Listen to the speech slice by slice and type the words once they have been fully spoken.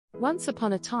Once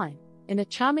upon a time, in a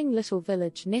charming little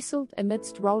village nestled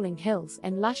amidst rolling hills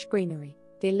and lush greenery,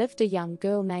 there lived a young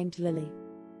girl named Lily.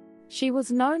 She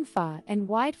was known far and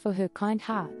wide for her kind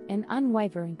heart and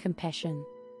unwavering compassion.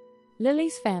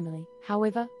 Lily's family,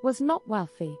 however, was not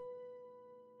wealthy.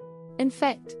 In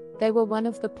fact, they were one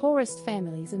of the poorest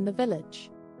families in the village.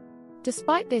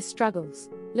 Despite their struggles,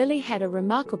 Lily had a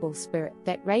remarkable spirit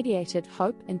that radiated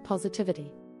hope and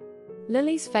positivity.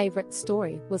 Lily's favorite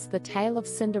story was the tale of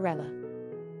Cinderella.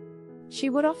 She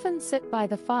would often sit by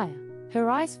the fire, her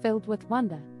eyes filled with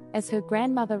wonder, as her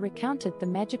grandmother recounted the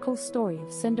magical story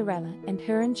of Cinderella and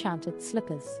her enchanted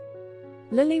slippers.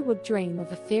 Lily would dream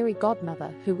of a fairy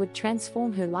godmother who would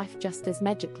transform her life just as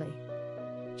magically.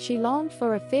 She longed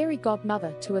for a fairy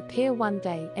godmother to appear one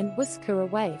day and whisk her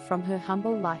away from her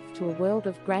humble life to a world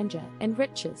of grandeur and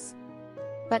riches.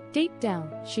 But deep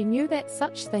down, she knew that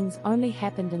such things only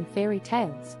happened in fairy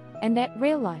tales, and that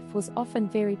real life was often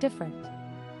very different.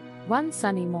 One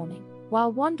sunny morning,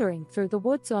 while wandering through the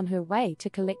woods on her way to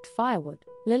collect firewood,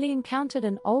 Lily encountered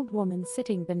an old woman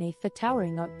sitting beneath the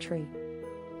towering oak tree.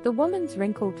 The woman's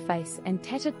wrinkled face and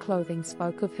tattered clothing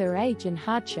spoke of her age and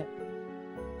hardship.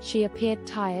 She appeared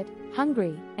tired,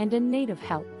 hungry, and in need of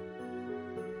help.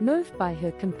 Moved by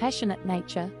her compassionate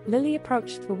nature, Lily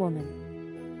approached the woman.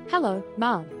 "Hello,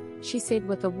 ma'am," she said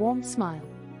with a warm smile.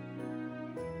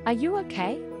 "Are you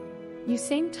okay? You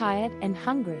seem tired and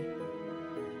hungry.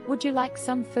 Would you like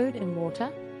some food and water?"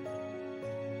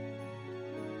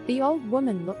 The old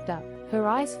woman looked up, her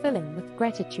eyes filling with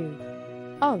gratitude.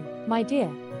 "Oh, my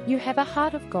dear, you have a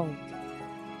heart of gold.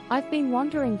 I've been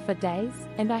wandering for days,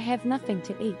 and I have nothing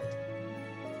to eat."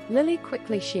 Lily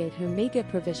quickly shared her meager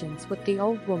provisions with the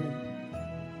old woman.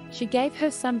 She gave her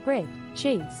some bread,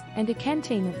 cheese, and a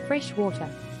canteen of fresh water.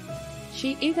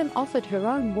 She even offered her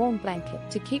own warm blanket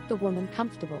to keep the woman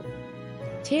comfortable.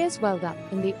 Tears welled up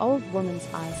in the old woman's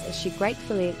eyes as she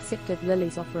gratefully accepted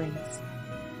Lily's offerings.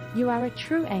 "You are a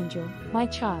true angel, my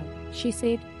child," she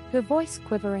said, her voice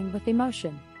quivering with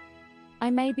emotion. "I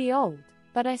may be old,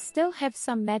 but I still have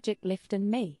some magic left in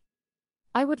me.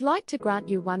 I would like to grant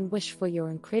you one wish for your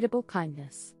incredible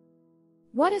kindness.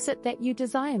 What is it that you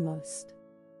desire most?"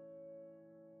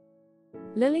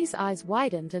 Lily's eyes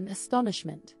widened in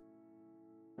astonishment.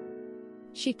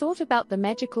 She thought about the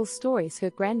magical stories her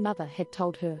grandmother had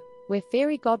told her, where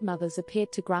fairy godmothers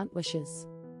appeared to grant wishes.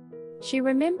 She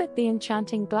remembered the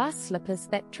enchanting glass slippers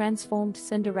that transformed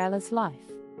Cinderella's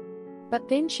life. But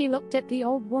then she looked at the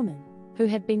old woman, who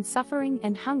had been suffering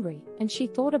and hungry, and she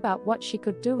thought about what she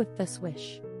could do with this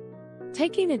wish.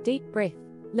 Taking a deep breath,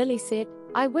 Lily said,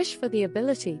 "I wish for the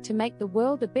ability to make the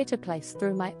world a better place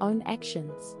through my own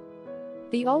actions."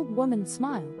 The old woman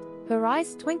smiled, her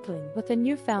eyes twinkling with a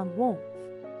newfound warmth.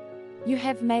 "You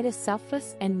have made a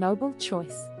selfless and noble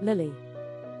choice, Lily.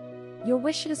 Your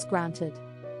wish is granted."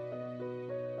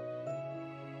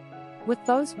 With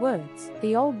those words,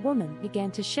 the old woman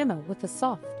began to shimmer with a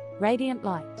soft, radiant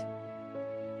light.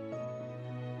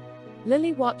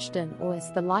 Lily watched in awe as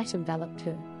the light enveloped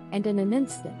her, and in an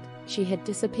instant, she had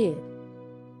disappeared.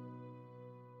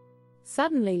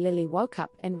 Suddenly Lily woke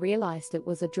up and realized it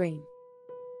was a dream.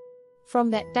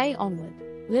 From that day onward,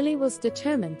 Lily was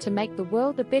determined to make the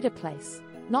world a better place,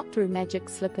 not through magic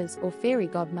slippers or fairy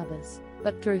godmothers,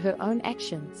 but through her own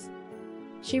actions.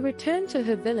 She returned to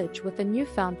her village with a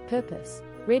newfound purpose,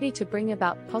 ready to bring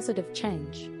about positive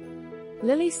change.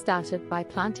 Lily started by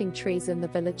planting trees in the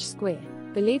village square,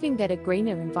 believing that a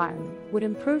greener environment would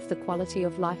improve the quality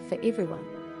of life for everyone.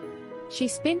 She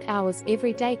spent hours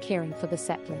every day caring for the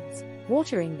saplings,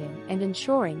 watering them and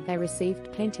ensuring they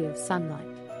received plenty of sunlight.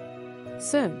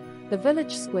 Soon, the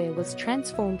village square was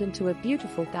transformed into a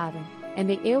beautiful garden, and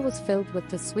the air was filled with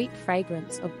the sweet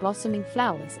fragrance of blossoming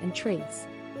flowers and trees.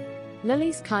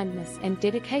 Lily's kindness and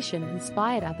dedication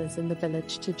inspired others in the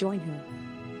village to join her.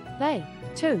 They,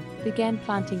 too, began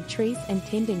planting trees and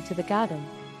tending to the garden.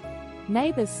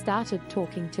 Neighbors started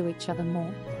talking to each other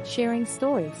more, sharing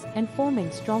stories and forming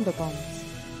stronger bonds.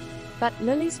 But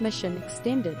Lily's mission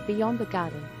extended beyond the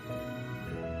garden.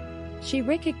 She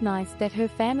recognized that her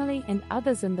family and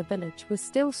others in the village were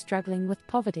still struggling with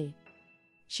poverty.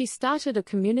 She started a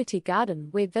community garden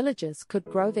where villagers could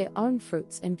grow their own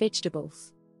fruits and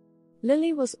vegetables.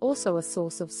 Lily was also a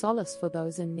source of solace for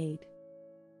those in need.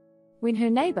 When her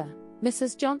neighbor,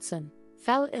 Mrs. Johnson,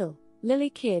 fell ill,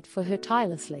 Lily cared for her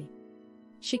tirelessly.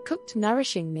 She cooked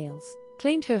nourishing meals,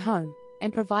 cleaned her home,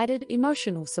 and provided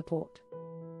emotional support.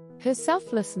 Her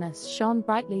selflessness shone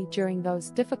brightly during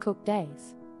those difficult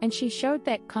days, and she showed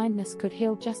that kindness could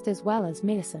heal just as well as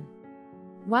medicine.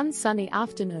 One sunny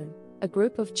afternoon, a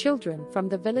group of children from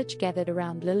the village gathered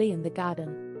around Lily in the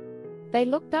garden. They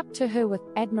looked up to her with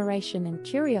admiration and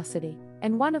curiosity,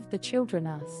 and one of the children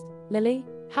asked, "Lily,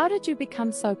 how did you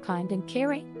become so kind and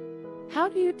caring? How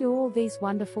do you do all these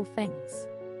wonderful things?"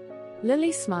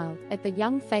 Lily smiled at the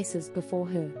young faces before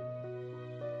her.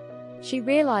 She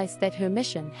realized that her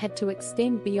mission had to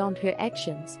extend beyond her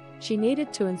actions. She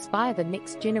needed to inspire the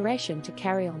next generation to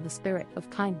carry on the spirit of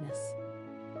kindness.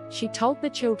 She told the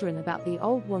children about the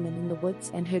old woman in the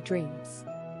woods and her dreams.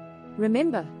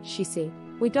 "Remember," she said,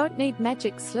 "we don't need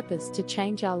magic slippers to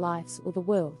change our lives or the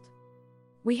world.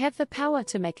 We have the power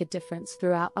to make a difference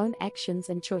through our own actions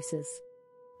and choices.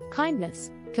 Kindness,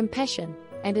 compassion,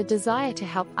 and a desire to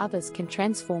help others can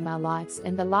transform our lives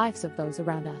and the lives of those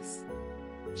around us."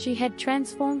 She had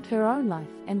transformed her own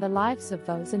life and the lives of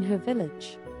those in her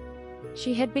village.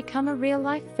 She had become a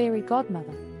real-life fairy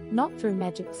godmother, not through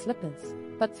magic slippers,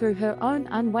 but through her own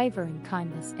unwavering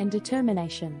kindness and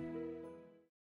determination.